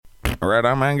All right,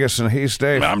 I'm Angus and he's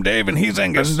Dave. I'm Dave and he's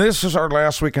Angus. And this is our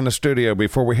last week in the studio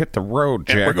before we hit the road,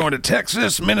 Jack. And we're going to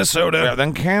Texas, Minnesota.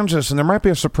 Then Kansas, and there might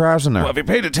be a surprise in there. Well, if you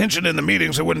paid attention in the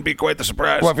meetings, it wouldn't be quite the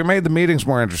surprise. Well, if you made the meetings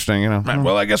more interesting, Right,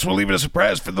 well, I guess we'll leave it a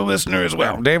surprise for the listener as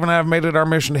well. Dave and I have made it our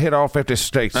mission to hit all 50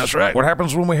 states. That's right. What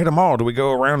happens when we hit them all? Do we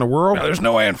go around the world? Now, there's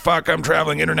no way in fuck I'm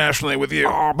traveling internationally with you.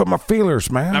 Oh, but my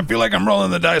feelers, man. I feel like I'm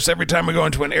rolling the dice every time we go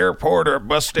into an airport or a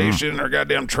bus station or a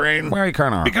goddamn train. Well, you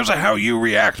kind of are. Because of how you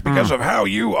react, because of how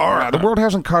you are. The world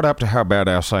hasn't caught up to how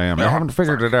badass I am. I haven't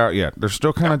figured it out yet. They're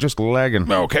still kind of just lagging.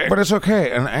 Okay. But it's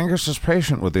okay, and Angus is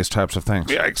patient with these types of things.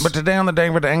 Yikes. But today on the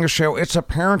David Angus Show, it's a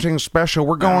parenting special.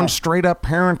 We're going straight up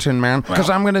parenting, man, because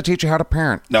I'm going to teach you how to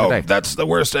parent today. That's the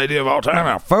worst idea of all time.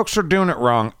 No, folks are doing it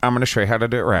wrong. I'm going to show you how to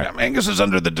do it right. Angus is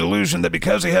under the delusion that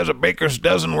because he has a baker's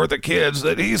dozen worth of kids,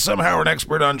 that he's somehow an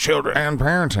expert on children. And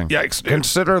parenting. Yikes, dude.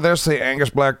 Consider this the Angus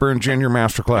Blackburn Jr.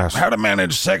 Masterclass. How to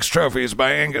Manage Sex Trophies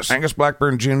by Angus. Angus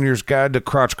Blackburn Jr.'s Guide to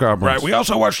Crotch Goblins. Right, we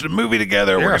also watched a movie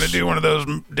together. We're going to do one of those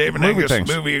Dave and Angus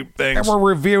movie things. And we're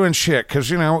reviewing shit,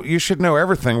 because, you should know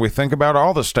everything we think about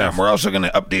all the stuff. And we're also going to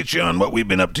update you on what we've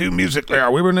been up to musically. Yeah,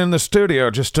 we've been in the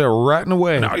studio just writing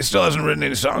away. No, he still hasn't written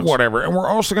any songs. Whatever. And we're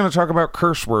also going to talk about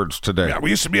curse words today. Yeah, we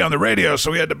used to be on the radio,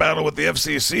 so we had to battle with the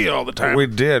FCC all the time. We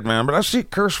did, man. But I see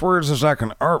curse words as like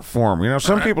an art form.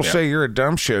 Some people say you're a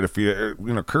dumb shit if you,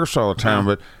 curse all the time,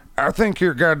 but I think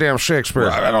you're goddamn Shakespeare.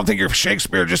 Well, I don't think you're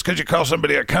Shakespeare just because you call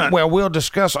somebody a cunt. Well, we'll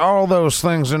discuss all those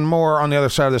things and more on the other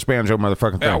side of this banjo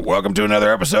motherfucking thing. Yeah, welcome to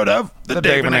another episode of The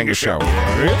Dave and Angus Show.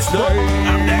 It's Dave.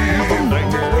 I'm Dave. I'm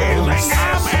Angus.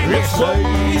 It's Dave.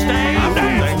 I'm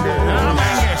Dave. I'm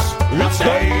Angus. It's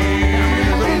Dave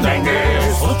and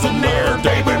Angus. What's in there?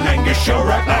 Dave and Angus Show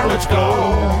right now. Let's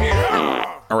go.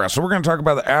 All right, so we're going to talk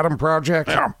about the Adam Project.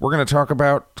 Yeah. We're going to talk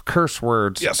about curse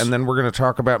words. Yes. And then we're going to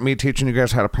talk about me teaching you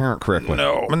guys how to parent correctly.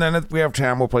 No. And then if we have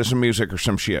time, we'll play some music or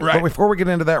some shit. Right. But before we get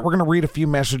into that, we're going to read a few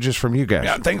messages from you guys.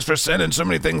 Yeah, thanks for sending so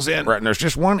many things in. Right, and there's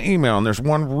just one email, and there's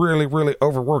one really, really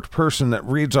overworked person that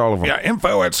reads all of them. Yeah,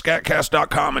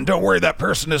 info@SKATCAST.com, and don't worry, that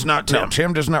person is not Tim. No,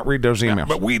 Tim does not read those emails. Yeah,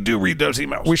 but we do read those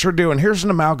emails. We sure do, and here's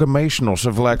an amalgamationals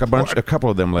of like a couple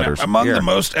of them letters. Yeah, among the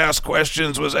most asked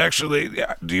questions was actually,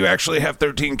 do you actually have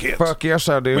 13 kids? Fuck yes,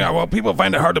 I do. Yeah, well, people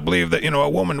find it hard to believe that, a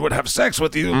woman would have sex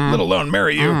with you, let alone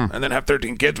marry you, and then have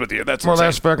 13 kids with you. That's insane.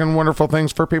 That's fucking wonderful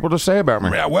things for people to say about me.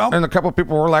 Yeah, well. And a couple of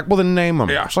people were like, well, then name them.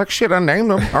 Yeah. It's like, shit, I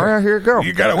named them. All right, here you go.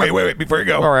 You gotta, wait, before you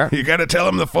go. All right. You gotta tell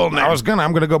them the full name.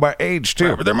 I'm gonna go by age, too.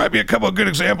 Right, but there might be a couple of good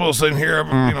examples in here of,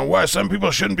 why some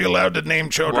people shouldn't be allowed to name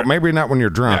children. Well, maybe not when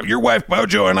you're drunk. Yeah, your wife,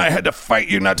 Bojo, and I had to fight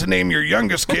you not to name your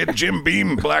youngest kid, Jim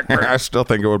Beam Blackburn. I still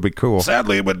think it would be cool.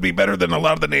 Sadly, it would be better than a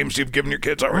lot of the names you've given your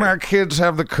kids already. My kids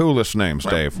have the coolest names,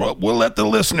 Dave. Well, we'll let the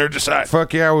listener decide.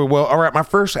 Fuck yeah, we will. All right, my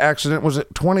first accident was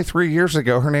 23 years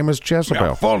ago. Her name is Jezebel.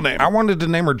 Yeah, full name. I wanted to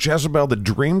name her Jezebel the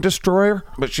Dream Destroyer,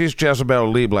 but she's Jezebel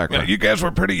Lee Blackburn. Yeah, you guys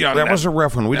were pretty young. That was a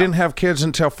rough one. We didn't have kids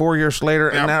until 4 years later,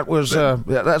 and that was,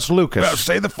 that's Lucas. Well,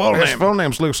 say the full His name. full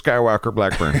name's Luke Skywalker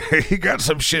Blackburn. He got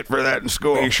some shit for that in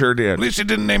school. He sure did. At least you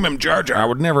didn't name him Jar Jar. I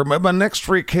would never. But my next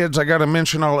 3 kids, I got to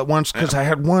mention all at once because I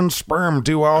had one sperm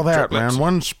do all that, Triplets. man.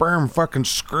 One sperm fucking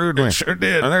screwed me. It sure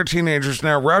did. And they're teenagers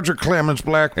now. Roger Clemens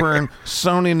Blackburn,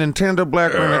 Sony Nintendo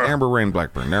Blackburn, and Amber Rain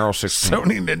Blackburn. They're all 16.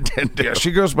 Sony Nintendo. Yeah,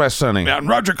 she goes by Sonny. Now, and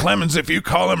Roger Clemens, if you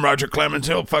call him Roger Clemens,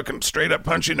 he'll fucking straight up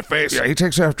punch you in the face. Yeah, he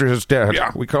takes after his dad.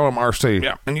 Yeah. We call him RC.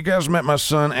 Yeah. And you guys met my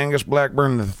son, Angus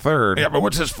Blackburn III. Yeah, but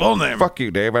what's his full name? Fuck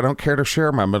you, Dave. I don't care to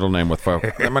share my middle name with folk.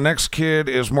 And my next kid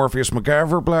is Morpheus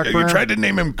MacGyver Blackburn. You tried to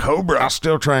name him Cobra. I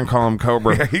still try and call him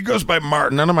Cobra. Yeah, he goes by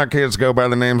Mark. None of my kids go by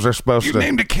the names they're supposed You to.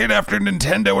 named a kid after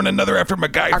Nintendo and another after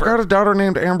MacGyver. I got a daughter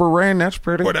named Amber Rain. That's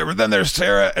pretty. Whatever. Then there's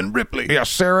Sarah and Ripley. Yeah,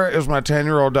 Sarah is my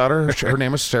 10-year-old daughter. Her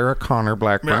name is Sarah Connor Yeah,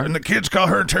 Blackburn. and the kids call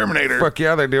her Terminator. Fuck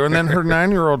yeah, they do. And then her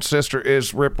 9-year-old sister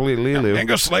is Ripley Lilu.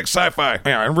 Angus likes sci-fi.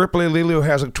 Yeah, and Ripley Lilu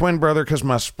has a twin brother because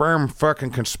my sperm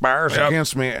fucking conspires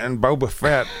against me, and Boba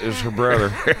Fett is her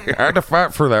brother. I had to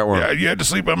fight for that one. Yeah, you had to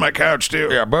sleep on my couch, too.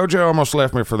 Yeah, Bojo almost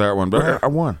left me for that one, but I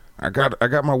won. I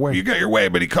got my way. You got your way,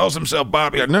 but he calls himself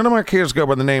Bobby. Yeah, none of my kids go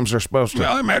by the names they're supposed to.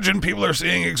 Well, I imagine people are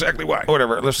seeing exactly why.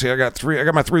 Whatever. Let's see. I got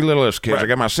my 3 littlest kids. Right. I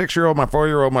got my 6-year-old, my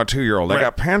 4-year-old, my 2-year-old. I Right.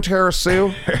 got Pantera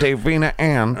Sue, Davina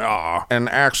Ann, Aw. and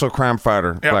Axel Crime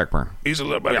Fighter Yeah. Blackburn. He's a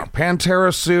little buddy. Yeah,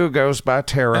 Pantera Sue goes by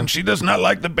Tara. And she does not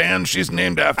like the band she's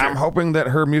named after. I'm hoping that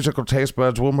her musical taste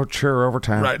buds will mature over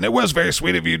time. Right, and it was very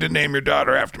sweet of you to name your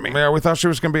daughter after me. Yeah, we thought she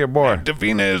was going to be a boy.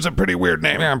 Davina is a pretty weird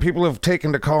name. Yeah, and people have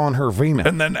taken to calling her Vina.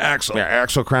 And then Axel. Yeah,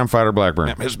 Axel Crime Fighter Blackburn.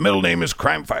 Yeah, his middle name is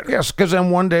Crime Fighter. Yes, because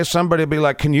then one day somebody will be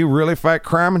like, can you really fight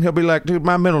crime? And he'll be like, dude,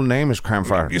 my middle name is Crime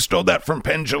Fighter. You stole that from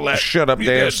Penn Jillette. Shut up, You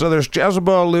Dave. did. So there's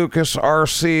Jezebel Lucas,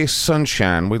 RC,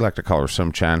 Sunshine. We like to call her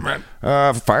Sunshine. Right.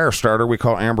 Firestarter, we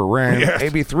call Amber Rain. Yes.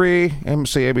 AB3,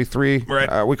 MC AB3.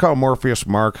 Right. We call Morpheus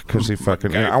Mark because he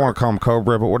fucking, I want to call him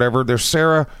Cobra, but whatever. There's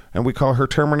Sarah, and we call her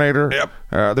Terminator.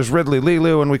 Yep. There's Ridley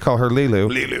Lilu, and we call her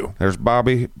Lilu. Lilu. There's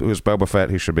Bobby, who is Boba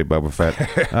Fett. He should be Boba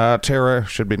Fett. Tara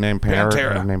should be named Pantera.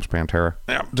 Pantera. Her name's Pantera.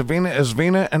 Yeah. Davina is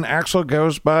Vina, and Axel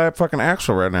goes by fucking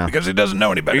Axel right now. Because he doesn't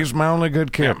know any better. He's my only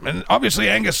good kid. Yeah, and obviously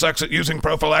Angus sucks at using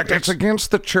prophylactics. It's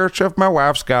against the church of my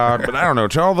wife's God, but I don't know.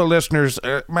 To all the listeners,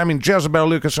 Jezebel,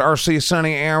 Lucas, RC,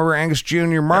 Sonny, Amber, Angus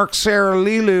Jr., Mark, Sarah,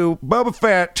 Lilu, Boba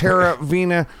Fett, Tara,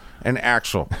 Vina, and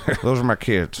Axel. Those are my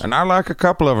kids. And I like a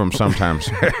couple of them sometimes.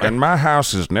 And my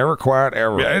house is never quiet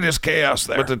ever. Yeah, it is chaos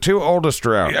there. But the two oldest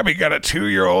are out. Yeah, but you got a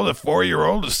 2-year-old, a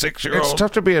 4-year-old, a 6-year-old. It's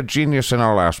tough to be a genius in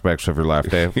all aspects of your life,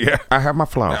 Dave. Yeah. I have my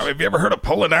flaws. Now, have you ever heard of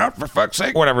pulling out, for fuck's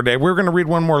sake? Whatever, Dave. We were going to read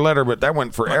one more letter, but that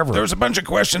went forever. There was a bunch of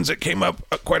questions that came up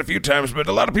quite a few times, but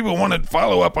a lot of people wanted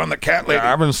follow-up on the cat lady. I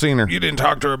haven't seen her. You didn't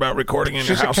talk to her about recording in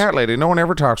She's your house? a cat lady. No one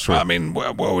ever talks to her. I mean,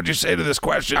 what would you say to this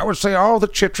question? I would say all the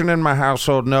children in my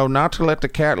household know not to let the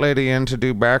cat lady in to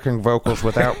do backing vocals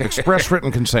without express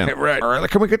written consent. Right. All right,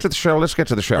 can we get to the show? Let's get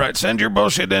to the show. Right, send your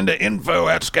bullshit into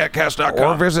info@scatcast.com.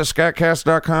 Or visit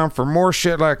SKATCAST.com for more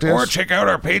shit like this. Or check out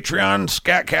our Patreon,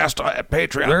 Scatcast at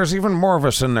Patreon. There's even more of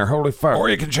us in there. Holy fuck. Or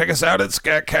you can check us out at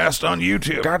Scatcast on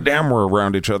YouTube. Goddamn, we're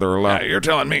around each other a lot. Yeah, you're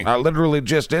telling me. I literally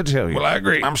just did tell you. Well, I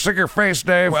agree. I'm sick of your face,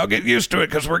 Dave. Well, get used to it,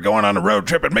 because we're going on a road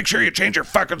trip, and make sure you change your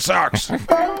fucking socks.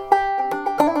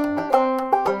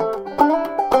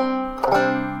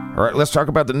 All right, let's talk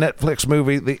about the Netflix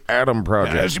movie, The Adam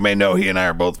Project. As you may know, he and I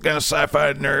are both kind of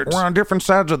sci-fi nerds. We're on different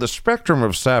sides of the spectrum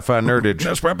of sci-fi nerdage.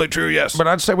 That's probably true, yes. But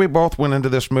I'd say we both went into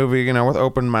this movie, with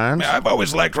open minds. I've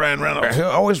always liked Ryan Reynolds. He'll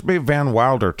always be Van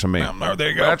Wilder to me. Oh, there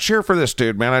you But go. I cheer for this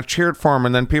dude, man. I cheered for him,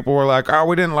 and then people were like, oh,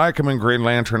 we didn't like him in Green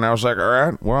Lantern. I was like, all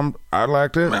right, well, I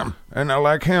liked it, and I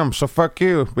like him, so fuck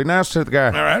you. Be nice to the guy.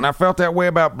 All right. And I felt that way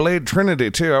about Blade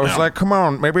Trinity, too. I was like, come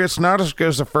on, maybe it's not as good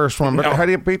as the first one, but how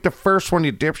do you beat the first one,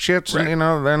 you dipshits? Right. And,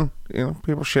 then...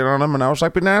 people shit on him, and I was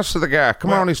like, be nice to the guy.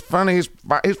 Come on, he's funny. He's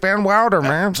Van Wilder,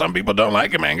 man. Some people don't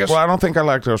like him, Angus. Well, I don't think I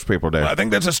like those people, Dave. I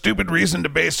think that's a stupid reason to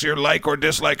base your like or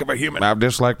dislike of a human. I've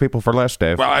disliked people for less,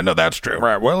 Dave. Well, I know that's true.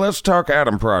 Right, well, let's talk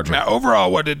Adam Project. Now,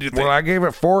 overall, what did you think? Well, I gave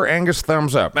it 4 Angus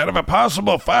thumbs up. Out of a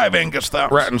possible 5 Angus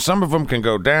thumbs. Right, and some of them can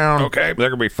go down. Okay. There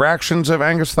could be fractions of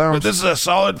Angus thumbs. But this is a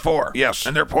solid 4. Yes.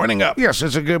 And they're pointing up. Yes,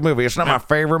 it's a good movie. It's not my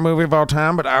favorite movie of all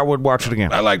time, but I would watch it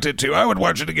again. I liked it too. I would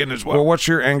watch it again as well. Well, what's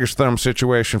your Angus thumb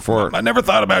situation for it? I never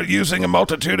thought about using a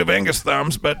multitude of Angus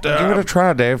thumbs, but... Give it a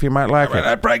try, Dave. You might like it.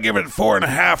 I'd probably give it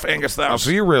 4.5 Angus thumbs. Oh,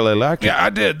 so you really like it? Yeah, I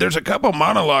did. There's a couple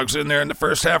monologues in there in the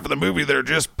first half of the movie that are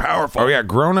just powerful. Oh, yeah,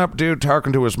 grown-up dude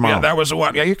talking to his mom. Yeah, that was the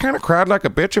one. Yeah, you kind of cried like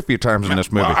a bitch a few times in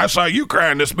this movie. Well, I saw you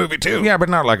cry in this movie, too. Yeah, but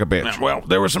not like a bitch. Well,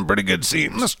 there were some pretty good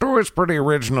scenes. The story's pretty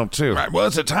original, too. Right. Well,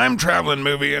 it's a time-traveling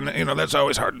movie, and, that's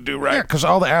always hard to do, right? Yeah, because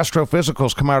all the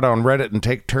astrophysicals come out on Reddit and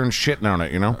take turns shitting on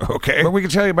it, Okay. But we can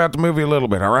tell you about the movie a little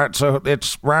bit, all right? So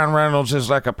it's Ryan Reynolds is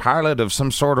like a pilot of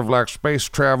some sort of like space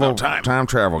travel, time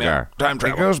travel Yeah, guy. time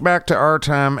travel. He goes back to our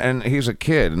time, and he's a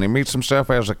kid, and he meets himself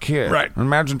as a kid. Right.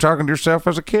 Imagine talking to yourself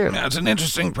as a kid. Yeah, it's an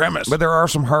interesting premise. But there are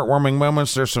some heartwarming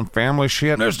moments. There's some family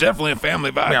shit. There's definitely a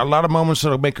family vibe. Yeah, a lot of moments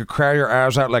that'll make you cry your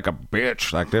eyes out like a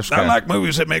bitch, like this guy. I like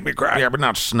movies that make me cry. Yeah, but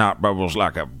not snot bubbles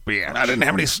like a bitch. I didn't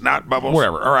have any snot bubbles.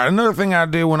 Whatever. All right, another thing I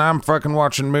do when I'm fucking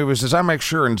watching movies is I make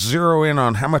sure and zero in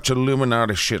on how much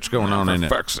Illuminati shit's going on in it.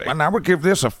 For fuck's sake. And I would give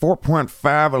this a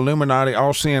 4.5 Illuminati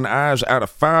all-seeing eyes out of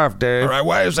 5, Dave. All right,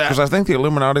 why is that? Because I think the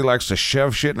Illuminati likes to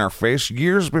shove shit in our face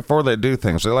years before they do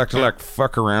things. They like to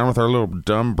fuck around with our little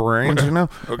dumb brains,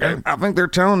 Okay. And I think they're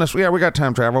telling us, yeah, we got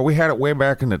time travel. We had it way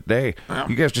back in the day. Yeah.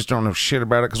 You guys just don't know shit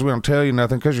about it because we don't tell you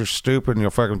nothing because you're stupid and you'll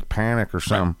fucking panic or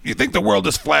something. You think the world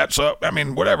is flat, so,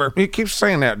 whatever. You keep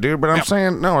saying that, dude, but I'm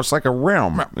saying, no, it's like a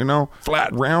realm,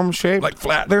 Flat. Realm shape. Like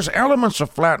flat. There's elements of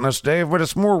flatness, Dave, but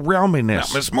it's more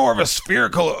realminess. It's more of a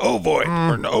spherical ovoid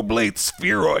or an oblate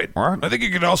spheroid. What? I think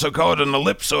you could also call it an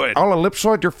ellipsoid. All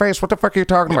ellipsoid your face? What the fuck are you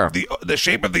talking about? The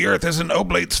shape of the Earth is an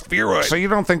oblate spheroid. So you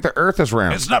don't think the Earth is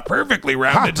round? It's not perfectly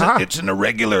round. It's an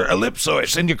irregular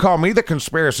ellipsoid. And you call me the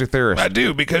conspiracy theorist? I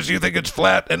do, because you think it's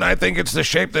flat, and I think it's the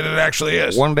shape that it actually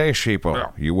is. One day,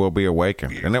 sheeple, you will be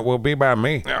awakened, and it will be by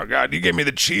me. Oh, God, you gave me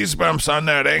the cheese bumps on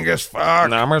that, Angus. Fuck.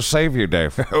 No, I'm going to save you,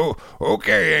 Dave. Oh,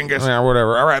 okay, Angus. Yeah,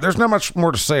 whatever. All right, there's not much more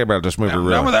more to say about this movie,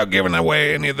 really. Not without giving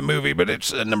away any of the movie, but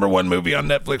it's the number one movie on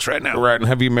Netflix right now. Right, and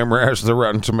have you memorized the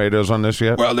Rotten Tomatoes on this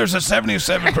yet? Well, there's a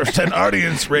 77%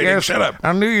 audience rating. Yes, Shut up.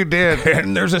 I knew you did.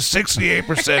 And there's a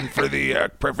 68% for the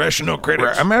professional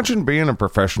critics. Right, imagine being a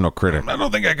professional critic. I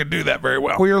don't think I could do that very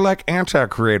well. Well, you're like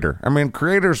anti-creator. I mean,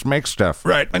 creators make stuff.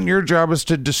 Right. And your job is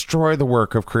to destroy the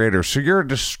work of creators. So you're a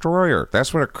destroyer.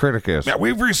 That's what a critic is. Now,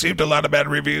 we've received a lot of bad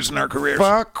reviews in our careers.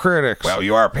 Fuck critics. Well,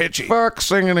 you are pitchy. Fuck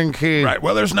singing in key. Right.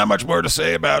 Well, there's not much more to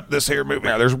say about this here movie.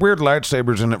 Now, there's weird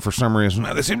lightsabers in it for some reason.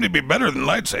 Now, they seem to be better than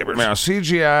lightsabers. Now,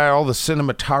 CGI, all the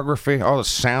cinematography, all the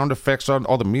sound effects,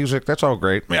 all the music, that's all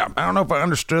great. Yeah. I don't know if I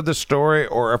understood the story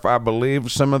or if I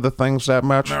believed some of the things that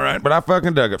much. All right. But I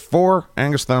fucking dug it. 4,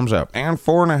 Angus thumbs up. And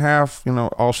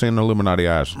 4.5, all seeing Illuminati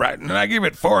eyes. Right. And I give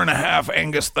it 4.5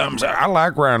 Angus thumbs up. I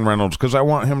like Ryan Reynolds because I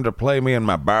want him to play me in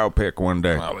my biopic one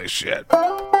day. Holy shit.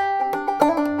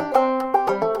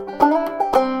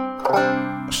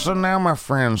 So now, my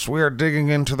friends, we are digging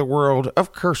into the world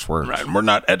of curse words. Right. And we're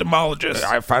not etymologists.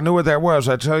 If I knew what that was,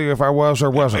 I'd tell you if I was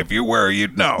or wasn't. If you were,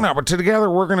 you'd know. No, but together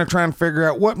we're going to try and figure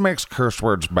out what makes curse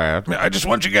words bad. I just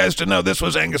want you guys to know this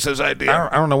was Angus's idea.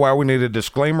 I don't know why we need a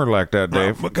disclaimer like that,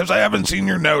 Dave. Because I haven't seen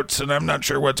your notes, and I'm not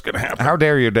sure what's going to happen. How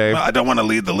dare you, Dave? I don't want to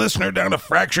lead the listener down a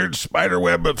fractured spider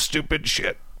web of stupid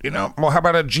shit. Well, how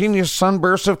about a genius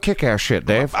sunburst of kick-ass shit,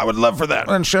 Dave? I would love for that.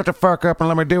 Then shut the fuck up and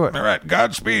let me do it. All right,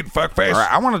 Godspeed, fuckface. All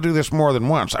right, I want to do this more than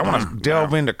once. I want to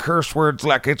delve into curse words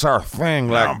like it's our thing.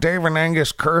 Like Dave and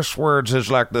Angus curse words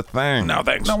is like the thing. No,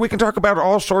 thanks. No, we can talk about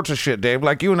all sorts of shit, Dave.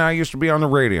 Like you and I used to be on the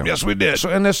radio. Yes, we did. So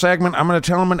in this segment, I'm going to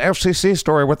tell them an FCC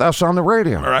story with us on the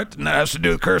radio. All right, and that has to do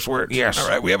with curse words. Yes. All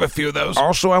right, we have a few of those.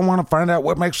 Also, I want to find out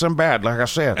what makes them bad, like I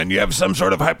said. And you have some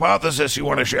sort of hypothesis you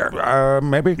want to share.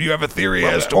 Maybe. You have a theory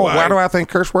as to why. Why do I think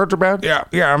curse words are bad? Yeah.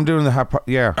 Yeah, I'm doing the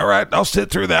yeah. All right, I'll sit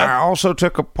through that. I also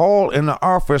took a poll in the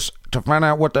office to find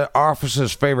out what the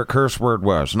office's favorite curse word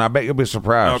was, and I bet you'll be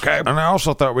surprised. Okay. And I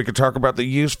also thought we could talk about the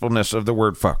usefulness of the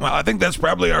word fuck. Well, I think that's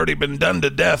probably already been done to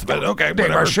death, but okay, Dave,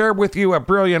 whatever. I shared with you a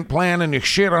brilliant plan, and you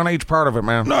shit on each part of it,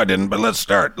 man. No, I didn't, but let's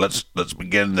start. Let's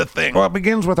begin the thing. Well, it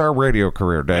begins with our radio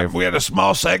career, Dave. We had a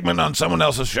small segment on someone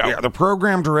else's show. Yeah, the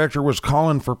program director was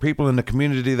calling for people in the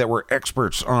community that were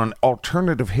experts on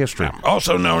alternative history.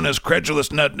 Also known as credulous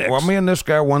nutnicks. Well, me and this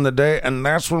guy won the day, and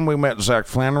that's when we met Zach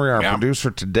Flannery, our Yeah.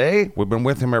 producer today. We've been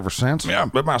with him ever since. Yeah.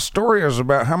 But my story is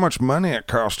about how much money it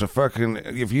costs to fucking,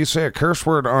 if you say a curse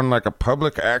word on like a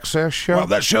public access show. Well,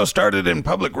 that show started in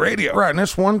public radio. Right, and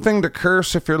it's one thing to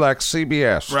curse if you're like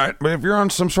CBS. Right. But if you're on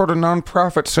some sort of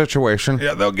nonprofit situation,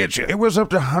 Yeah, they'll get you. it was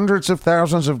up to hundreds of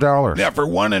thousands of dollars. Yeah, for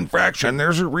one infraction. And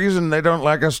there's a reason they don't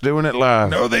like us doing it live.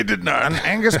 No, they did not. And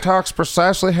Angus talks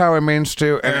precisely how he means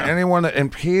to, and anyone that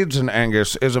impedes an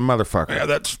Angus is a motherfucker. Yeah,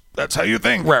 that's how you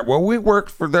think. Right. Well, we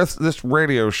worked for this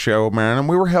radio show, man, and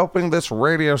we were helping this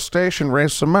radio station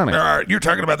raise some money. All right, you're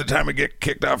talking about the time we get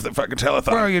kicked off the fucking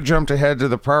telethon. Well, you jumped ahead to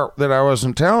the part that I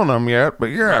wasn't telling them yet, but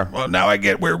yeah. Well, now I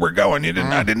get where we're going.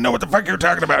 I didn't know what the fuck you were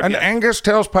talking about. And yet. Angus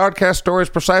tells podcast stories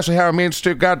precisely how he means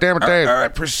to. Goddamn it, Dave. All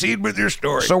right, proceed with your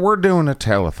story. So we're doing a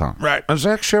telethon. Right. And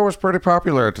Zach's show was pretty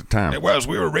popular at the time. It was.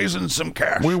 We were raising some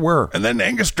cash. We were. And then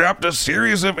Angus dropped a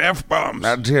series of F-bombs.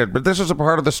 I did, but this is a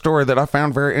part of the story that I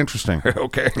found very interesting.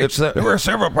 Okay. It's the There were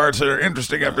several parts that are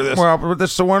interesting after this. well, but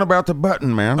it's the one about the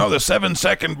button, man. Oh, the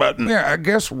 7-second button. Yeah, I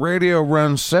guess radio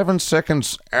runs 7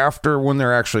 seconds after when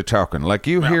they're actually talking. Like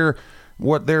you hear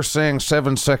what they're saying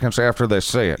 7 seconds after they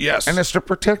say it. Yes. And it's to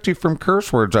protect you from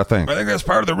curse words, I think. I think that's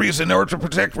part of the reason, in order to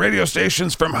protect radio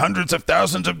stations from hundreds of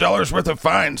thousands of dollars worth of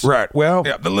fines. Right. Well,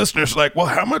 Yeah, the listener's like, well,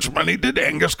 how much money did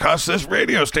Angus cost this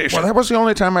radio station? well, that was the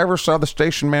only time I ever saw the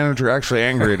station manager actually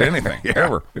angry at anything,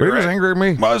 ever. But he you're was right. angry at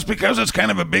me. Well, it's because it's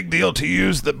kind of a big deal to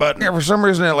use the button. Yeah, for some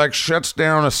reason it like shuts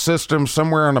down a system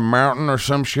somewhere on a mountain or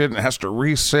some shit and it has to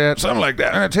reset. Something like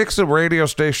And that. it takes the radio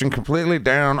station completely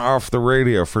down off the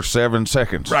radio for 7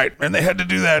 seconds. Right, and they had to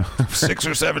do that 6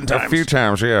 or 7 times. A few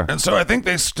times, yeah. And so I think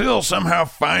they still somehow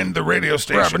find the radio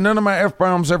station. Right, but none of my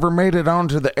F-bombs ever made it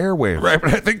onto the airwaves. Right,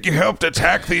 but I think you helped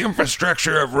attack the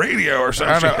infrastructure of radio or I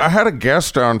something. know. I had a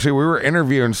guest on too. We were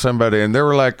interviewing somebody, and they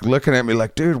were like looking at me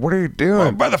like, "Dude, what are you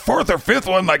doing?" By the 4th or 5th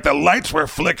one, like the lights were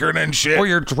flickering and shit. Well,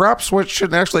 your drop switch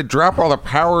shouldn't actually drop all the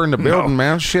power in the building,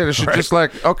 man. Shit, it should Right. just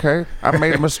like, okay, I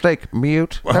made a mistake.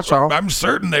 Mute. That's all. I'm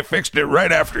certain they fixed it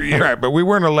right after you. Right, but we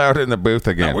weren't allowed in the booth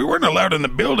again. No, we weren't allowed in the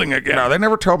building again. No, they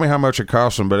never told me how much it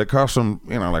cost them, but it cost them,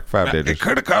 like 5 digits. It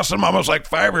could have cost them almost like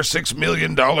 $5 or $6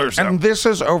 million. Though. And this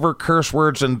is over curse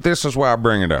words, and this is why I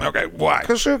bring it up. Okay, why?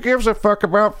 Because who gives a fuck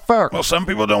about fuck? Well, some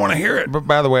people don't want to hear it. But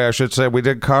by the way, I should say we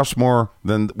did cost more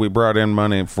than we brought in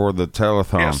money for the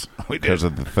telethon. Yes, we did. Because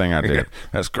of the thing I did.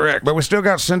 That's correct. But we still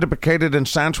got syndicated and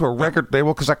signed to a record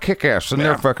label because I kick ass, and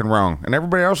they're fucking wrong. And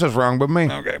everybody else is wrong but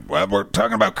me. Okay, well, we're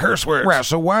talking about curse words. Right,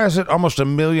 so why is it almost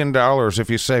 $1 million if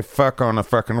you say fuck on the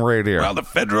fucking radio? Well, the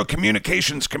Federal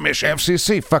Communications Commission.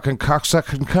 FCC, fucking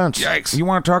cocksucking cunts. Yikes. You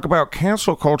want to talk about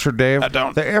cancel culture, Dave? I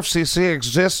don't. The FCC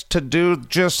exists to do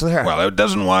just that. Well, it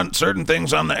doesn't want certain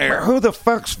things on the air. Who the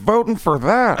fuck's voting for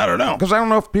that? I don't know. Because I don't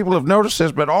know if people have noticed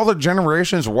this, but all the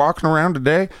generations walking around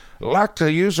today like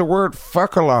to use the word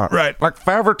fuck a lot. Right. Like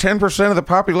 5 or 10% of the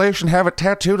population have it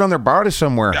tattooed on their body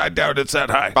somewhere. I doubt it's that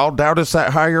high. I'll doubt it's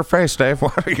that high your face, Dave.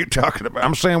 What are you talking about?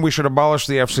 I'm saying we should abolish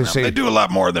the FCC. They do a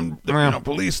lot more than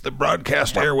police the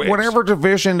broadcast airwaves. Whatever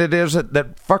division it is that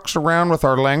fucks around with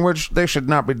our language, they should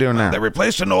not be doing that. They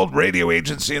replaced an old radio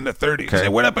agency in the 30s. Okay. They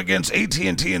went up against AT&T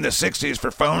in the 60s for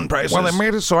phone prices. Well, they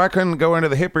made it so I couldn't go into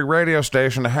the hippie radio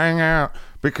station to hang out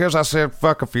because I said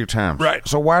fuck a few times. Right.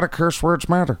 So why do curse words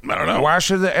matter? I don't know. Why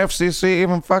should the FCC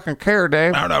even fucking care,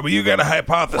 Dave? I don't know, but you got a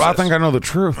hypothesis. Well, I think I know the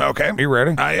truth. Okay. You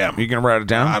ready? I am. You gonna write it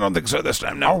down? I don't think so this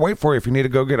time, no. I'll wait for you if you need to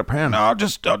go get a pen. No, I'll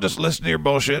just listen to your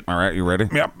bullshit. All right, you ready?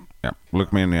 Yep. Yep.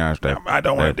 Look me in the eyes, Dave. No, I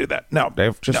don't want to do that. No.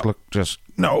 Dave, just No. look,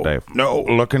 No. Dave. No.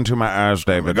 Look into my eyes,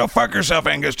 David. Go fuck yourself,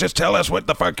 Angus. Just tell us what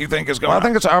the fuck you think is going Well, I on.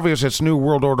 think it's obvious it's New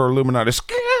World Order Illuminati.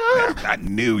 I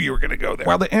knew you were going to go there.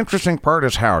 Well, the interesting part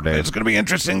is how, Dave. It's going to be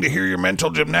interesting to hear your mental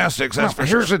gymnastics, that's for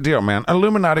Here's sure. the deal, man.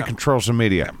 Illuminati controls the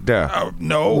media. Duh. Oh,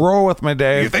 no. Roll with me,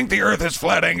 Dave. You think the earth is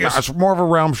flat, Angus? It's more of a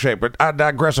realm shape, but I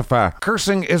digressify.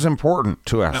 Cursing is important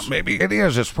to us. Maybe. It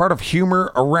is. It's part of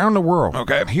humor around the world.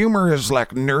 Okay. Humor is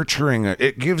like nurturing.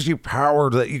 It gives you power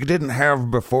that you didn't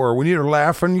have before. When you're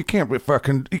laughing, you can't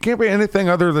be anything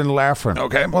other than laughing.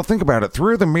 Okay. Well, think about it.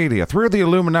 Through the media, through the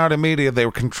Illuminati media, they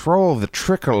control the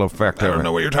trickle effect I of don't it.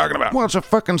 know what you're talking about. Well, it's a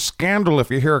fucking scandal if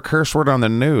you hear a curse word on the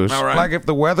news. All right. Like if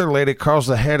the weather lady calls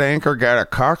the head anchor guy a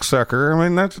cocksucker. I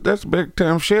mean, that's big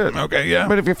time shit. Okay, yeah.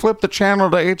 But if you flip the channel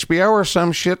to HBO or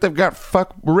some shit, they've got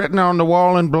fuck written on the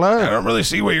wall in blood. I don't really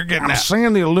see what you're getting I'm at.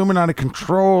 saying the Illuminati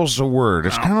controls the word.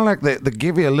 It's kind of like they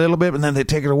give you a little bit, and then they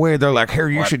take it away. They're like, here,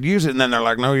 you should use it. And then they're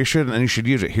like, no, you shouldn't. And you should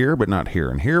use it here, but not here.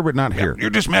 And here, but not here. You're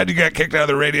just mad you got kicked out of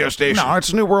the radio station. No,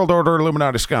 it's New World Order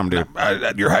Illuminati scum, dude.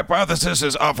 Your hypothesis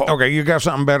is awful. Okay, you got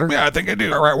something better? Yeah, I think I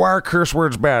do. All right, why are curse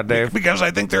words bad, Dave? Because I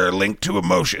think they're linked to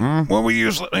emotion. When we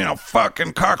use, fuck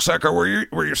and cocksucker,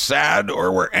 where you're sad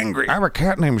or we're angry. I have a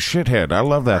cat named Shithead. I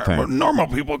love that Well, thing. normal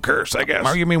people curse, I guess.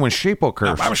 Oh, you mean when sheeple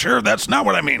curse? I'm sure that's not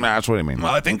what I mean. Nah, that's what I mean.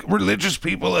 Well, I think religious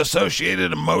people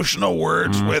associated emotional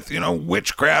words with,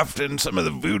 witchcraft and some of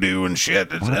the voodoo and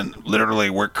shit. And literally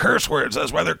were curse words.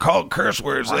 That's why they're called curse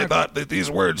words. They thought that these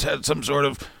words had some sort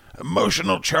of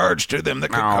emotional charge to them that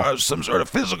could cause some sort of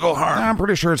physical harm. I'm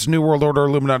pretty sure it's New World Order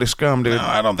Illuminati scum, dude. No,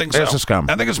 I don't think so. It's a scum.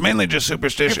 I think it's mainly just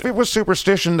superstition. If it was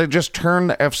superstition, they just turn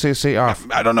the FCC off.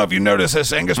 I don't know if you notice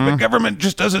this, Angus, but government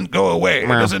just doesn't go away. It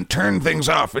doesn't turn things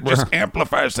off. It just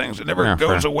amplifies things. It never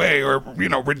goes away or,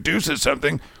 reduces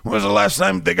something. When was the last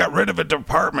time they got rid of a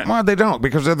department? Well, they don't,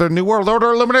 because they're the New World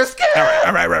Order Illuminati.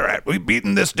 All right. We've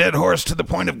beaten this dead horse to the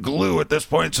point of glue at this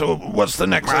point, so what's the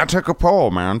next I thing? took a poll,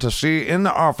 man, to see in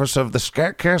the office of the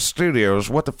SKATCAST studios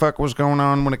what the fuck was going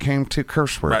on when it came to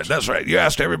curse words. Right, that's right. You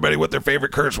asked everybody what their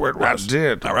favorite curse word was. I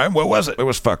did. All right, what was it? It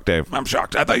was fuck, Dave. I'm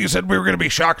shocked. I thought you said we were going to be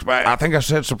shocked by it. I think I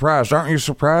said surprised. Aren't you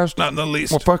surprised? Not in the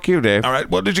least. Well, fuck you, Dave. All right,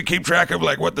 well, did you keep track of,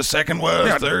 what the second was,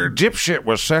 Yeah, third? dipshit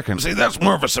was second. See, that's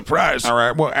more of a surprise. All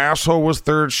right, well, asshole was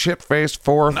third, shit-faced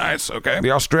fourth. Nice, okay.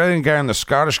 The Australian guy and the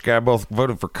Scottish guy both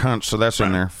voted for cunt, so that's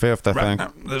in there. Fifth, I think.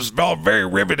 This is all very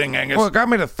riveting, Angus. Well, it got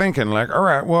me to thinking, all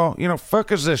right, well,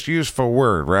 fuck is this useful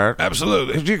word, right?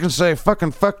 Absolutely. Because you can say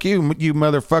fucking fuck you, you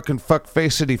motherfucking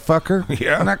fuck-facedy fucker.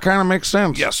 Yeah. And that kind of makes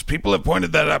sense. Yes, people have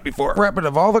pointed that out before. Right, but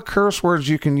of all the curse words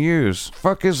you can use,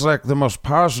 fuck is the most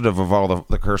positive of all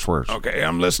the curse words. Okay,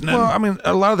 I'm listening. Well, I mean,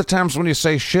 a lot of the times when you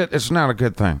say shit, it's not a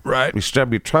good thing. Right. You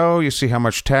stub your toe, you see how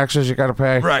much taxes you got to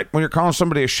pay. Right. When you're calling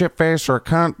somebody a shitface or a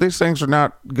cunt, these things are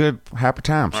not good, happy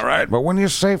times. All right. But when you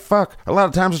say fuck, a lot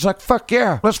of times it's like, fuck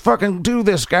yeah, let's fucking do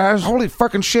this, guys. Holy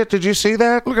fucking shit, did you see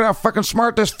that? Look at how fucking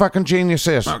smart this fucking genius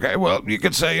is. Okay, well, you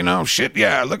could say, shit,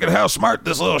 yeah, look at how smart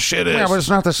this little shit is. Yeah, but it's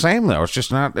not the same, though. It's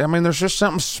just not, there's just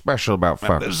something special about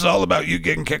fuck. This is all about you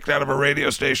getting kicked out of a radio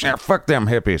station. Yeah, fuck them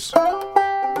hippies.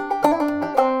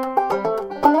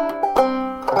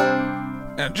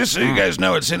 Just so you guys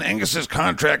know, it's in Angus's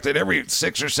contract that every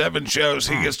 6 or 7 shows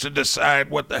he gets to decide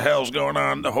what the hell's going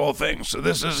on, the whole thing. So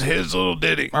this is his little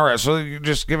ditty. All right, so you're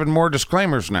just giving more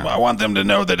disclaimers now. I want them to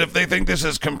know that if they think this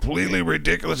is completely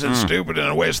ridiculous and stupid and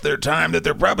a waste of their time, that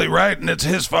they're probably right and it's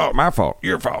his fault. My fault.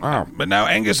 Your fault. Oh. But now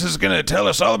Angus is going to tell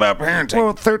us all about parenting.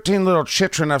 Well, 13 little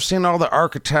chitrin, I've seen all the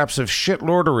archetypes of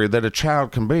shitlordery that a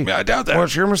child can be. Yeah, I doubt that. Well,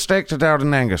 it's your mistake to doubt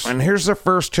an Angus. And here's the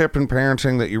first tip in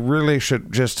parenting that you really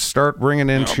should just start bringing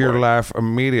into your life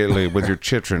immediately with your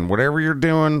chitrin. Whatever you're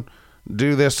doing,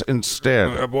 do this instead.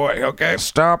 Oh, boy, okay.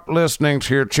 Stop listening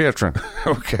to your chitrin.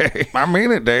 Okay. I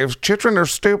mean it, Dave. Chitrin are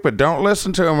stupid. Don't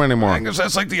listen to them anymore. Angus,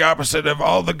 that's like the opposite of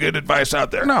all the good advice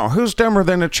out there. No, who's dumber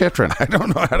than a chitrin? I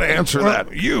don't know how to answer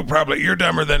that. You're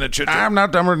dumber than a chitrin. I'm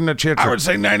not dumber than a chitrin. I would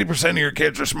say 90% of your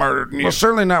kids are smarter than you. Well,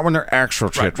 certainly not when they're actual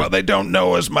chitrin. Right, well, they don't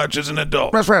know as much as an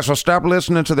adult. That's right, so stop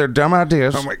listening to their dumb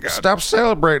ideas. Oh, my God. Stop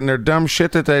celebrating their dumb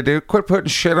shit that they do. Quit putting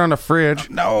shit on the fridge.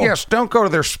 No. Yes, don't go to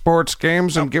their sports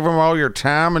games and give them all your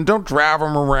time, and don't drive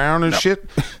them around and shit.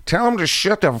 Tell them to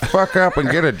shut the fuck up and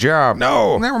get a job.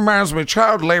 No. And that reminds me,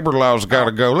 child labor laws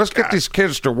gotta go. Let's get these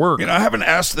kids to work. You know, I haven't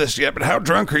asked this yet, but how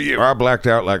drunk are you? I blacked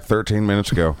out like 13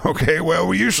 minutes ago. Okay, well,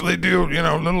 we usually do,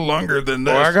 a little longer than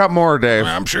this. Well, I got more, Dave.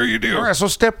 I'm sure you do. All right, so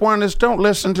step 1 is don't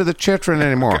listen to the chitrin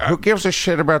anymore. Who gives a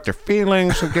shit about their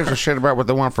feelings? Who gives a shit about what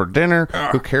they want for dinner?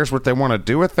 Who cares what they want to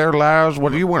do with their lives?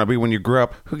 What do you want to be when you grow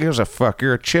up? Who gives a fuck?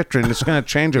 You're a chitrin. It's going to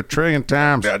change a trillion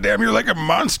times. God damn, you're like a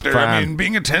monster. Fine. I mean,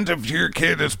 being attentive to your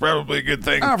kid is probably a good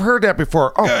thing. I've heard that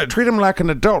before. Oh, Good. treat him like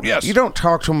an adult. Yes. You don't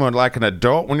talk to him like an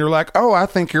adult when you're like, oh, I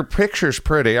think your picture's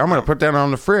pretty. I'm going to put that on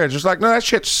the fridge. It's like, no, that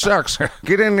shit sucks.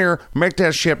 Get in there, make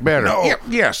that shit better. No.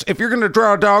 Yes, if you're going to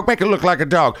draw a dog, make it look like a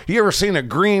dog. You ever seen a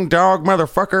green dog,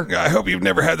 motherfucker? I hope you've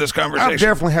never had this conversation. I've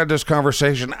definitely had this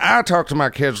conversation. I talk to my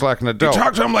kids like an adult. You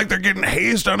talk to them like they're getting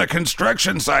hazed on a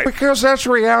construction site. Because that's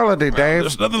reality, Dave.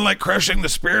 There's nothing like crushing the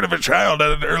spirit of a child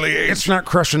at an early age. It's not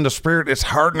crushing the spirit. It's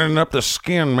hardening up the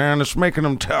skin, man. It's making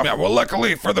them tough. Yeah, well,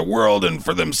 luckily for the world and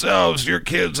for themselves, your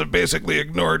kids have basically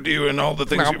ignored you and all the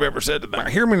things you've ever said to them.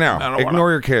 Hear me now.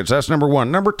 Ignore your kids. That's number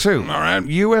 1. Number 2. All right.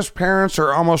 You as parents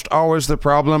are almost always the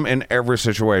problem in every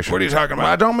situation. What are you talking about?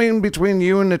 Well, I don't mean between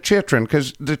you and the chitrin,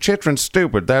 because the chitrin's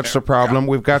stupid. That's the problem.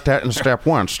 We've got that in step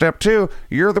 1. Step 2,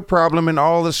 you're the problem in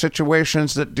all the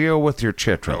situations that deal with your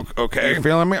chitrin. Okay. You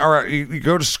feeling me? All right, you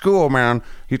go to school, man.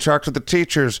 You talk to the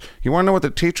teachers. You want to know what the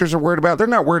teachers are worried about? They're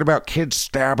not worried about kids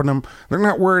stabbing them. They're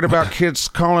not worried about kids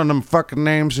calling them fucking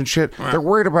names and shit. They're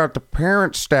worried about the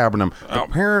parents stabbing them, the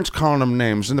parents calling them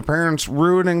names, and the parents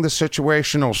ruining the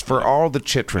situationals for all the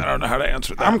chitrin. I don't know how to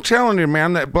answer that. I'm telling you,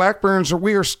 man, that Blackburns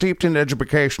we are steeped in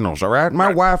educationals, all right?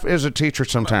 My wife is a teacher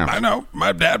sometimes. I know.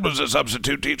 My dad was a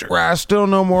substitute teacher. Well, I still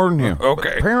know more than you.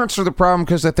 Okay. But parents are the problem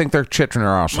because they think their chitrin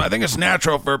are awesome. I think it's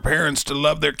natural for parents to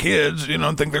love their kids,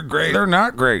 and think they're great. They're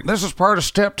not great. This is part of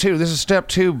step 2. This is step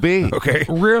 2B. Okay.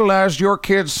 Realize your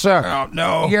kids suck. Oh,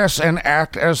 no. Yes, and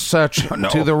act as such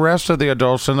to the rest of the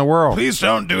adults in the world. Please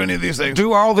don't do any of these things.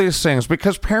 Do all these things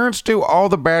because parents do all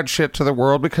the bad shit to the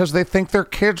world because they think their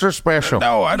kids are special.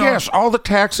 No, I don't. Yes, all the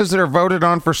taxes that are voted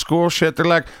on for school shit, they're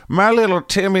like, my little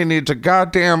Timmy needs a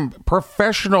goddamn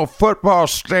professional football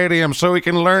stadium so he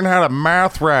can learn how to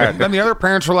math right. Then the other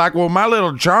parents are like, well, my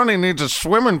little Johnny needs a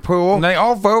swimming pool. And they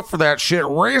all vote for that shit.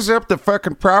 Raise up the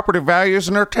fucking property values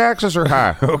and their taxes are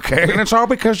high. Okay. And it's all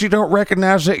because you don't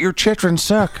recognize that your chitrin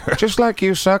suck. Just like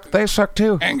you suck, they suck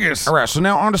too. Angus. All right, so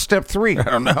now on to step 3. I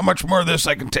don't know how much more of this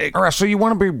I can take. All right, so you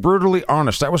want to be brutally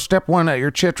honest. That was step 1 at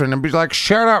your chitrin and be like,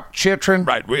 shut up, chitrin.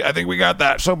 Right, I think we got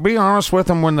that. So be honest with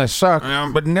them when they suck,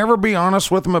 but never be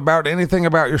honest with them about anything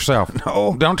about yourself.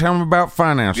 No. Don't tell them about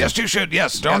finances. Yes, you should.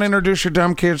 Yes. Don't introduce your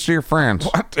dumb kids to your friends.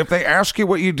 What? If they ask you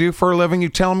what you do for a living, you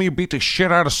tell them you beat the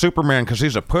shit out of Superman because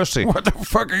he's a pussy. What the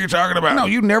fuck are you talking about? No,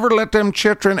 you never let them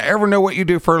chitrin ever know what you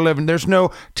do for a living. There's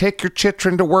no take your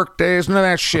chitrin to work days, none of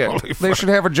that shit. Holy They fuck. should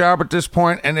have a job at this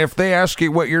point, and if they ask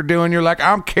you what you're doing, you're like,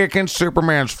 I'm kicking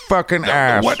Superman's fucking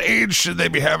ass. What age should they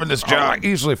be having this job?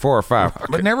 Easily 4 or 5. Okay.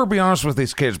 But never be honest with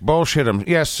these kids. Bullshit them.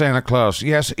 Yes, Santa Claus.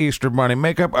 Yes, Easter Bunny.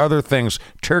 Make up other things.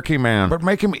 Turkey Man. But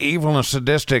make him evil and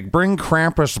sadistic. Bring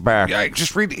Krampus back. Yikes.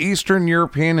 Just read Eastern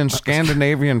European and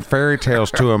Scandinavian fairy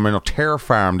tales to him, and it'll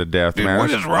terrify him to death, Dude, man. what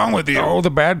is wrong with you? Oh,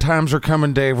 the bad times are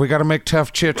coming, Dave. We got to make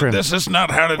tough chitrin. This is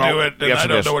not how to do it, and yes, I it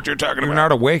don't is. know what you're talking about. You're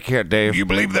not awake yet, Dave. You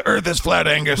believe the earth is flat,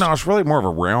 Angus? No, it's really more of a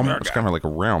realm. Okay. It's kind of like a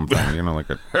realm thing, you know, like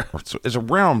it's a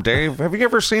realm, Dave. Have you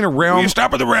ever seen a realm? Will you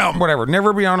stop at the realm? Whatever.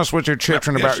 Never be honest with your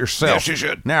chitrin Yes, about yourself. yes, you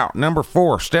should. Now, step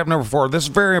number 4. This is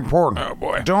very important. Oh,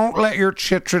 boy. Don't let your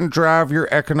chitrin drive your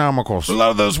economicals. A lot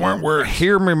of those weren't words.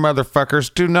 Hear me,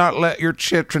 motherfuckers. Do not let your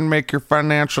chitrin make your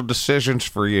financial decisions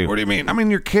for you. What do you mean? I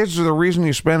mean, your kids are the reason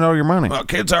you spend all your money. Well,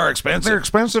 kids are expensive. They're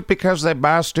expensive because they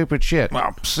buy stupid shit.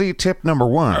 Well, see tip number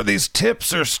 1. Are these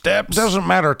tips or steps? Doesn't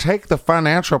matter. Take the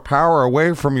financial power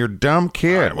away from your dumb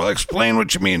kid. All right, well, explain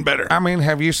what you mean better. I mean,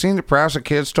 have you seen the price of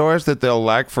kids' toys that they'll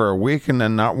like for a week and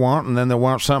then not want, and then they'll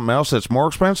want something else that's more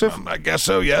expensive? I guess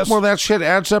so, yes. Well, that shit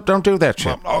adds up. Don't do that shit.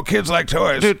 Well, all kids like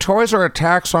toys. Dude, toys are a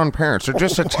tax on parents. They're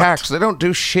just a tax. They don't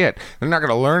do shit. They're not going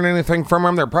to learn anything from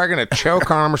them. They're probably going to choke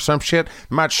on them or some shit.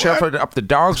 They might shove it up the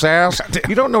dog's ass.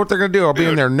 You don't know what they're going to do. It'll be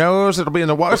in their nose. It'll be in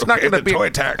the wall. It's not Okay, going to the be toy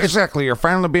tax. Exactly. You're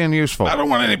finally being useful. I don't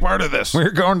want any part of this.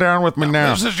 You're going down with me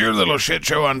now. This is your little shit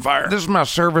show on fire. This is my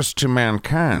service to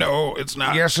mankind. No, it's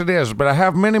not. Yes, it is. But I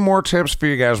have many more tips for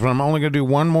you guys, but I'm only going to do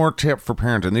one more tip for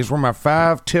parenting. These were my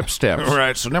 5 tip steps.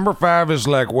 Right. So number 5 is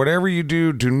like, whatever you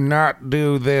do not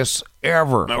do this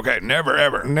ever. Okay, never,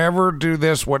 ever. Never do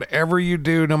this. Whatever you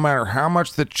do, no matter how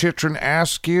much the children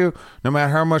ask you, no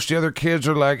matter how much the other kids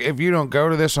are like, if you don't go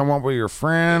to this, I won't be your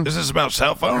friend. Is this about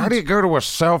cell phones? How do you go to a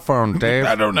cell phone, Dave?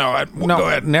 I don't know. No, go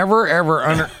ahead. never, ever,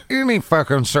 under any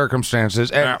fucking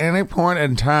circumstances, at No. any point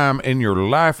in time in your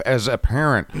life as a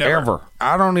parent, Never. ever.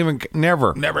 I don't even,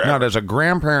 never. Never, Not ever. as a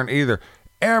grandparent either.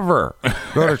 Ever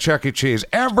go to Chuck E. Cheese.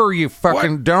 Ever, you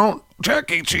fucking What? don't.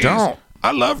 Chuck E. Cheese. Don't. I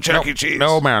love Chuck E. Cheese.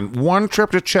 No, man. One trip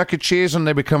to Chuck E. Cheese and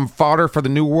they become fodder for the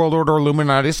New World Order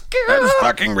Illuminati. That's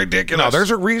fucking ridiculous. No,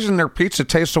 there's a reason their pizza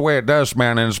tastes the way it does,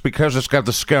 man, and it's because it's got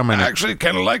the scum in I it. actually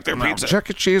kind of like their pizza. Chuck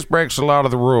E. Cheese breaks a lot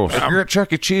of the rules. If you're at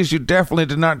Chuck E. Cheese, you definitely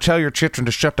did not tell your children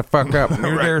to shut the fuck up.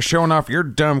 You're Right. there showing off your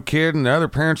dumb kid, and the other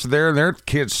parents are there, and their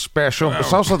kid's special.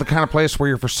 It's also the kind of place where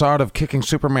your facade of kicking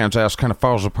Superman's ass kind of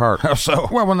falls apart. How so?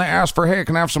 Well, when they ask for, hey,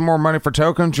 can I have some more money for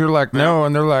tokens? You're like, no,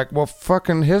 and they're like, well,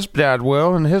 fucking his dad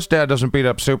will, and his dad doesn't beat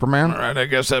up Superman. All right, I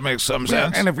guess that makes some Yeah,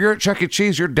 sense. and if you're at Chuck E.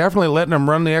 Cheese, you're definitely letting them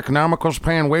run the economicals,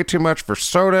 paying way too much for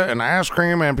soda and ice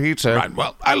cream and pizza. Right,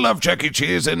 well, I love Chuck E.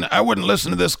 Cheese, and I wouldn't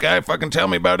listen to this guy fucking tell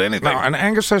me about anything. No, and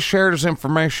Angus has shared his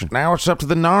information. Now it's up to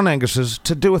the non-Anguses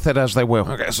to do with it as they will.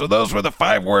 Okay, so those were the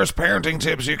 5 worst parenting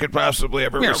tips you could possibly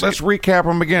ever Yeah, receive. let's recap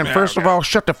them again. Yeah, First of all,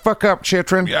 shut the fuck up,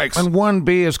 chitrin. Yikes. And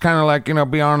 1B is kind of like,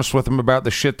 be honest with them about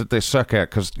the shit that they suck at,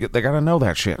 because they got to know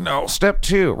that shit. No. Step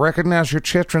 2, recognize your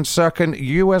chitrin sucking.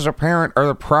 You as a parent are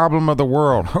the problem of the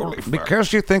world. Holy fuck.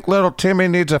 Because you think little Timmy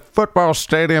needs a football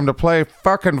stadium to play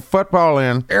fucking football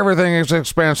in, everything is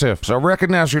expensive. So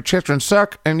recognize your chitrin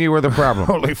suck, and you are the problem.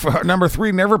 Holy fuck. Number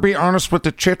 3, never be honest with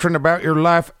the chitrin about your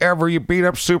life ever. You beat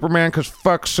up Superman because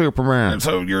fuck Superman. And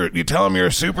so you tell him you're a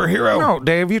superhero? No,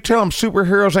 Dave, you tell them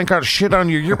superheroes ain't got shit on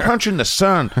you. You're punching the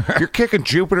sun. You're kicking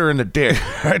Jupiter in the dick.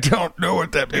 I don't know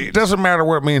what that means. It doesn't matter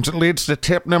what it means. It leads to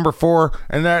tip number 4,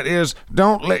 and that is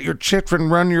don't let your chitrin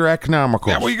run your economicals.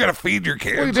 Yeah, well, you gotta feed your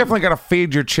kids. Well, you definitely got to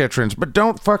feed your chitrins, but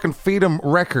don't fucking feed them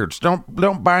records.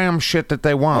 Don't buy them shit that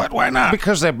they want. What? Why not?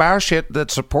 Because they buy shit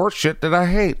that supports shit that I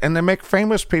hate, and they make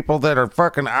famous people that are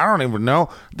fucking, I don't even know,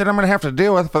 that I'm going to have to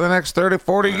deal with for the next 30,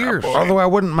 40 years. boy. Although I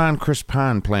wouldn't mind Chris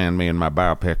Pine playing me in my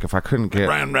biopic if I couldn't get...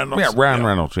 Ryan Reynolds? Yeah, Ryan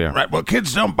Reynolds, yeah. Right, well,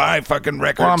 kids don't buy fucking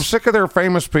records. Well, I'm sick of their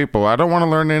famous people. I don't want to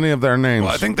learn any of their names.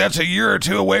 Well, I think that's a year or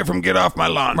 2 away from get off my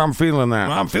lawn. I'm feeling that.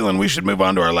 Well, I'm feeling we should move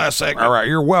on to our last segment. All right,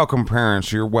 you're welcome,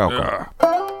 parents. You're welcome.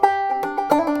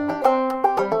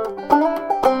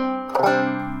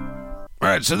 All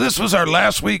right, so this was our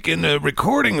last week in the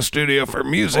recording studio for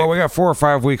music. Well, we got 4 or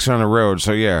 5 weeks on the road,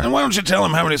 so yeah. And why don't you tell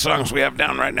them how many songs we have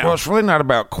down right now? Well, it's really not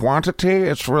about quantity.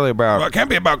 It's really about... Well, it can't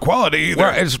be about quality either.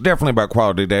 Well, it's definitely about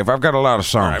quality, Dave. I've got a lot of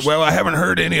songs. All right, well, I haven't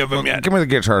heard any of them yet. Give me the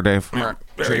guitar, Dave. There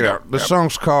Check you it go. out. The Yep.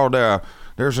 song's called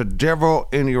There's a Devil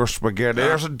in Your Spaghetti.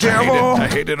 There's a devil. I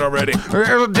hate it already. There's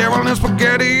a devil in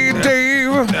spaghetti, Dave.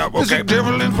 Yeah, There's a okay.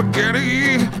 devil in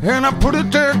spaghetti, and I put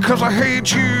it there because I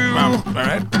hate you. All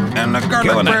right. And the garlic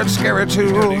Killing it. bread's scary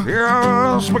too.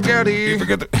 Yeah, spaghetti. You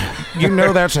forget the... You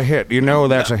know that's a hit. You know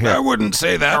that's a hit. I wouldn't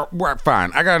say that. Well,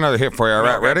 fine. I got another hit for you. All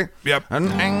right, Okay. ready? Yep. An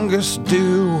Angus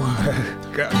do.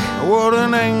 God. What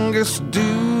an Angus do.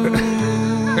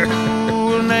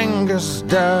 An Angus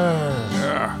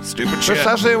does. Stupid shit.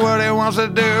 Precisely what he wants to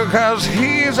do, cause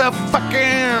he's a fucking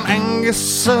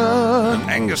Angus.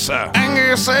 Angus.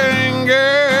 Angus. All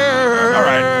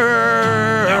right.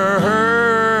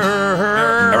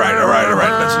 All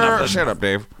right. That's enough. shut up,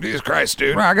 Dave. Jesus Christ,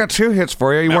 dude. Well, I got 2 hits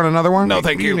for you. You want another one? No,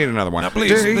 thank you. You need another one. No,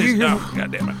 please, Dave. please, no.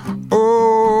 God damn it.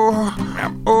 Oh,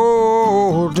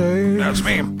 Dave. That's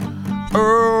me.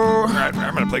 Oh, All right,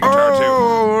 I'm gonna play guitar too.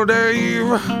 oh, Dave.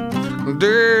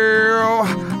 Dale.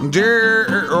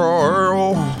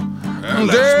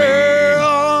 That's me.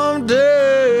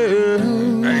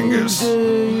 Dave. Angus.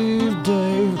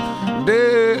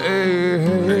 Dave.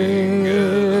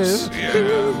 Angus. Yeah.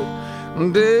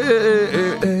 Dave.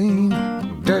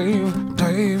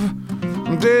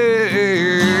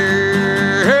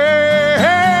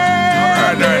 All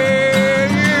right.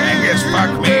 Angus,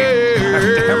 fuck me.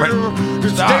 Damn it.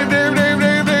 Stop. Dave.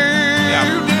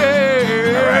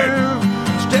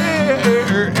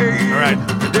 All right.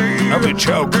 Don't be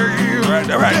choked.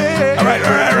 All right.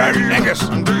 Angus,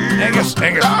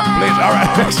 please. All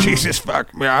right. Jesus, fuck.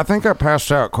 Yeah, I think I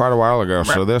passed out quite a while ago,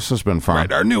 so this has been fun.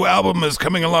 Right, our new album is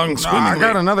coming along swimmingly. I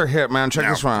got another hit, man. Check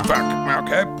this one. Fuck.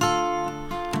 Okay.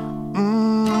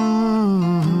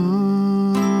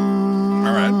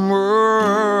 All right.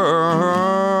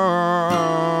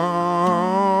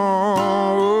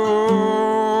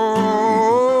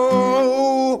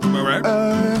 All right.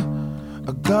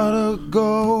 I gotta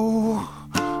go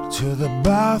to the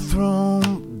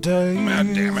bathroom, Dave.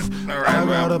 God damn it. All right, I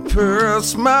gotta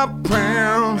piss my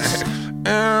pants and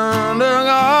I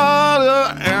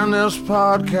gotta end this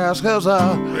podcast because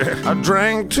I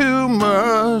drank too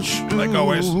much. Like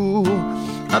always. Ooh,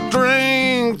 I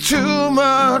drank too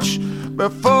much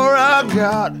before I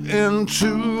got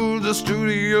into the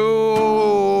studio,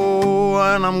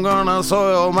 and I'm gonna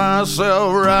soil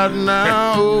myself right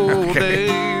now, Okay.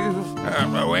 Dave.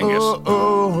 Angus.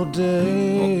 Oh,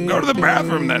 Dave. Go to the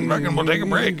bathroom then. Fucking we'll take a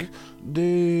break.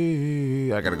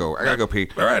 Dave. I gotta go pee.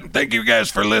 All right. Thank you guys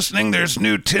for listening. There's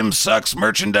new Tim Sucks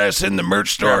merchandise in the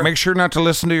merch store. Yeah, make sure not to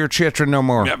listen to your chitrin no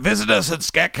more. Yeah, visit us at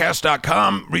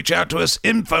SKATCAST.com. Reach out to us,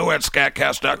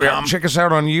 info@SKATCAST.com. Yeah, check us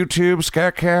out on YouTube,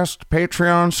 SKATCAST,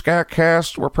 Patreon,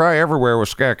 SKATCAST. We're probably everywhere with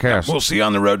SKATCAST. We'll see you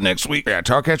on the road next week. Yeah,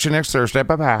 talk at you next Thursday.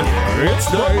 Bye-bye.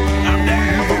 It's Dave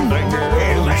and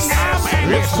Angus.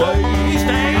 It's Dave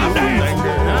and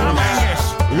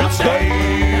Angus. It's Dave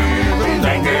and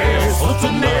Angus. What's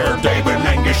in there? Dave and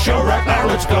Angus show right now.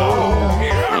 Let's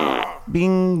go.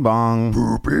 Bing bong.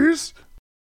 Poopies.